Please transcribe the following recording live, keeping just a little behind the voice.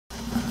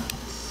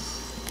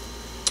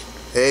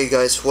Hey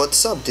guys,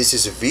 what's up? This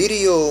is a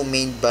video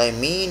made by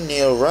me,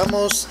 Nael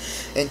Ramos,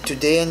 and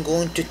today I'm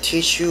going to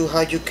teach you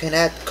how you can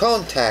add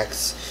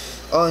contacts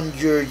on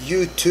your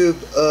YouTube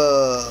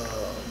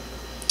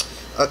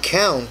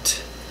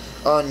account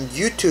on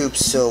YouTube.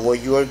 So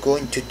what you are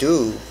going to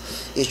do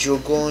is you're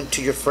going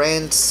to your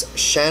friend's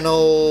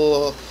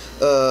channel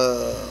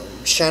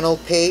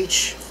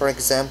page. For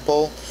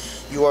example,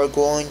 you are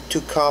going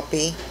to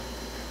copy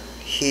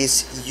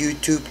his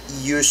YouTube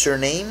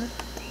username.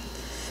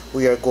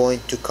 We are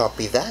going to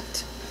copy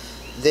that.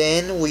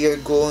 Then we are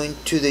going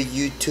to the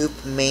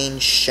YouTube main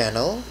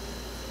channel.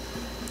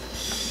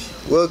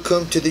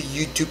 Welcome to the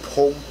YouTube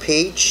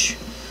homepage.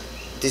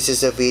 This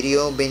is a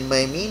video made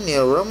by me,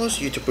 Nael Ramos,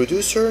 YouTube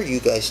producer, you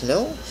guys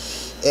know.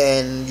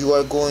 And you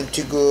are going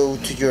to go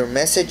to your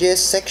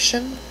messages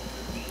section.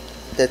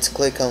 Let's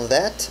click on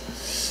that.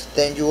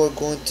 Then you are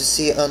going to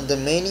see on the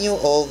menu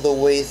all the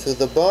way to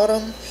the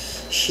bottom,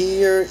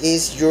 here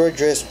is your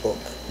address book.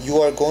 You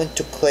are going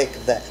to click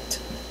that.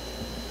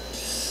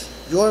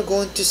 You are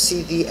going to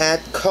see the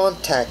add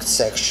contact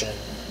section.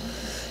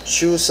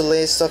 Choose a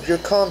list of your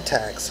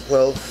contacts.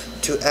 Well,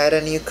 to add a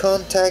new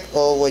contact,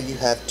 all what you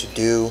have to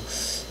do,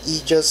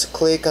 you just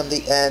click on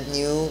the add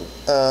new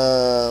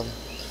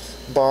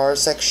bar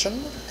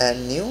section, add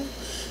new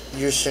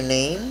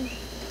username.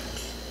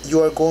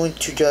 You are going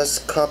to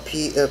just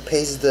copy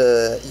paste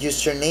the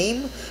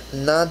username,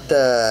 not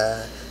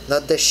the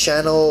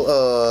channel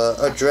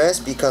address,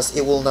 because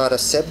it will not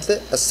accept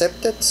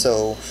it.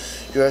 So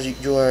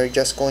you are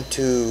just going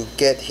to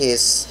get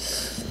his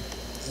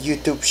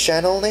YouTube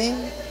channel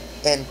name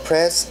and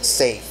press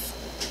save.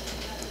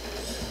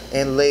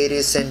 And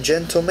ladies and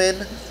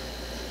gentlemen,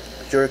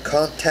 your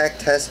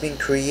contact has been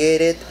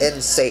created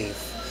and saved.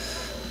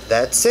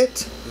 That's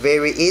it.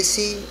 Very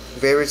easy,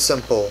 very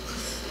simple.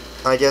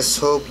 I just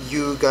hope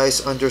you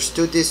guys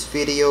understood this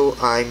video.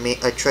 I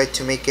tried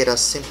to make it as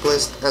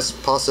simplest as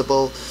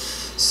possible.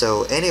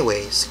 So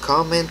anyways,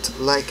 comment,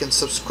 like and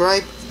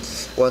subscribe.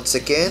 Once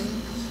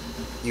again,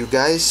 you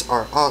guys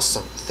are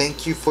awesome.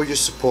 Thank you for your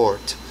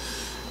support.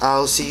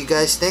 I'll see you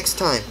guys next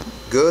time.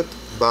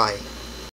 Goodbye.